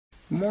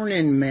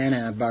Morning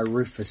Manna by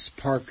Rufus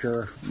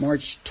Parker,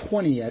 March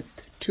 20th,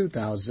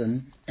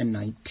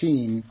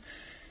 2019.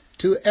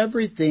 To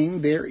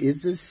everything there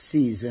is a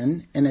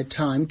season and a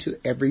time to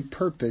every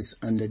purpose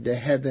under the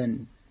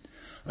heaven.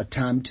 A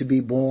time to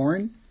be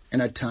born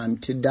and a time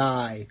to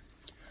die.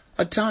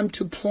 A time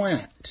to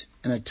plant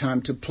and a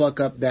time to pluck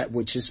up that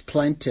which is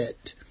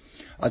planted.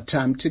 A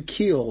time to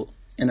kill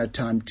and a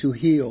time to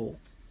heal.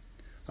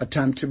 A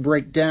time to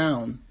break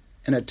down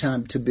and a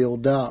time to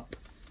build up.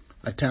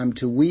 A time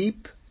to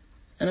weep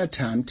and a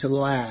time to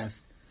laugh.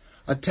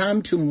 A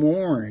time to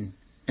mourn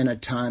and a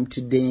time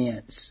to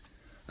dance.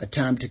 A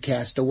time to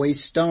cast away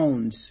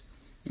stones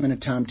and a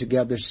time to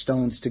gather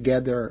stones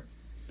together.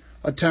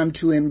 A time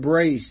to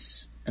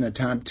embrace and a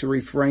time to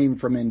refrain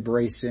from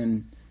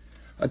embracing.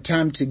 A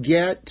time to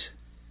get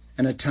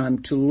and a time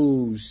to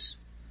lose.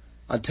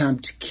 A time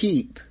to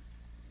keep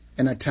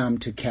and a time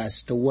to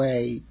cast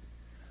away.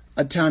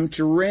 A time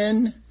to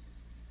rend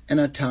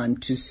and a time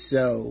to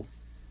sow.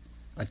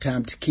 A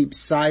time to keep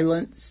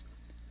silence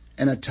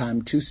and a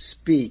time to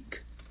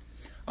speak.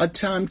 A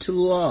time to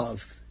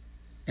love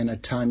and a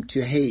time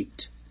to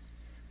hate.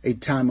 A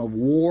time of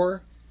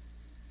war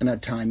and a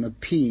time of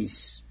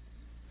peace.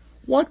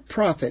 What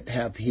profit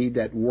hath he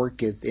that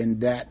worketh in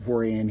that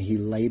wherein he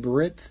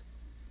laboureth?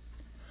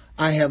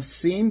 I have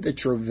seen the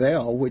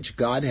travail which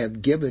God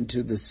hath given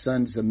to the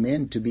sons of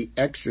men to be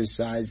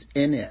exercised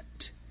in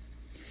it.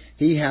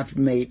 He hath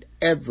made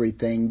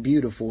everything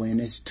beautiful in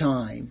his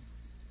time.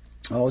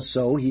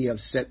 Also, he hath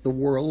set the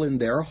world in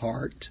their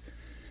heart,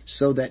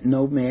 so that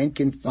no man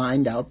can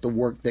find out the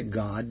work that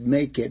God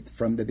maketh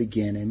from the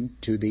beginning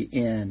to the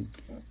end.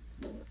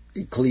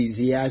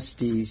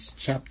 Ecclesiastes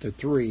chapter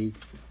 3,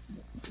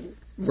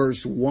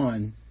 verse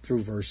 1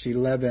 through verse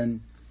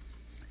 11.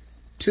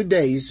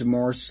 Today's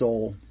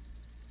morsel.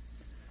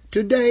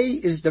 Today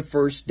is the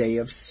first day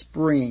of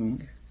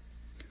spring.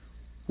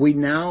 We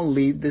now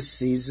leave the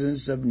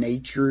seasons of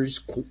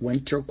nature's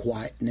winter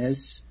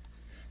quietness,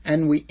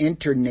 and we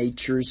enter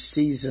nature's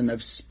season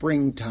of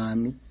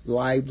springtime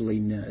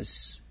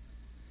liveliness.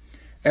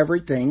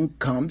 Everything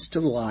comes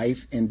to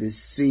life in this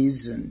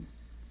season.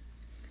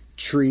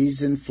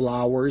 Trees and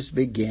flowers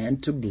began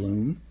to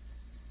bloom.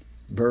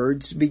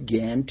 Birds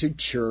began to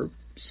chirp,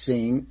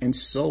 sing, and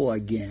sow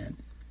again.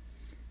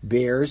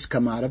 Bears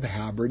come out of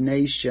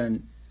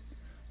hibernation.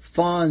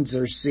 Fawns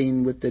are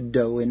seen with the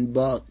doe and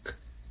buck.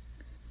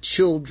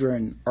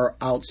 Children are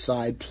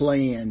outside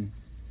playing.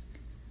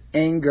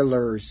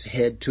 Anglers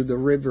head to the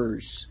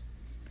rivers.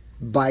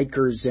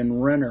 Bikers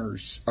and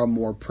runners are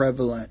more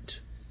prevalent.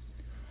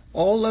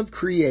 All of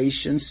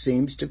creation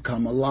seems to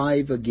come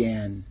alive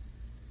again.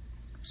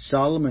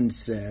 Solomon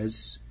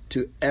says,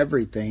 to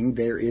everything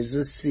there is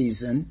a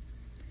season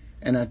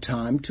and a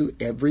time to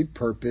every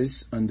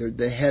purpose under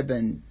the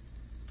heaven.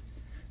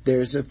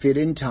 There's a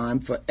fitting time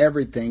for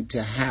everything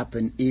to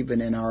happen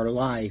even in our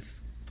life,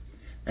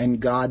 and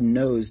God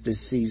knows the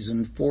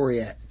season for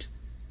it.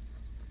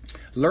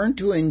 Learn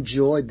to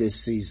enjoy the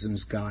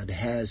seasons God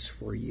has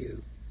for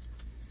you.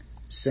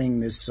 Sing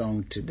this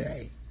song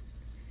today.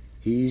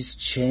 He's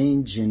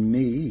changing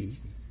me,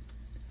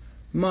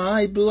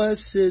 my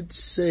blessed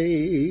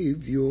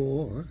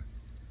Savior.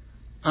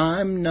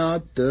 I'm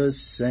not the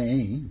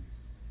same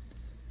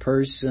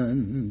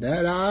person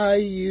that I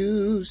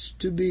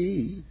used to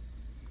be.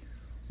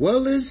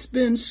 Well, it's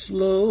been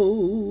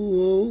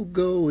slow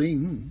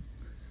going,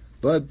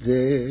 but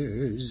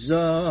there's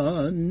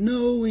a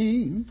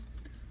knowing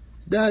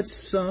that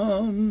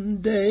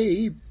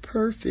someday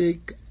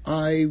perfect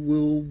I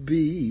will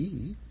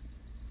be.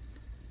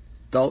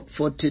 Thought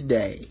for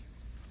today,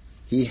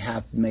 he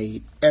hath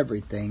made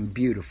everything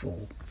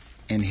beautiful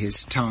in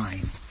his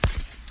time.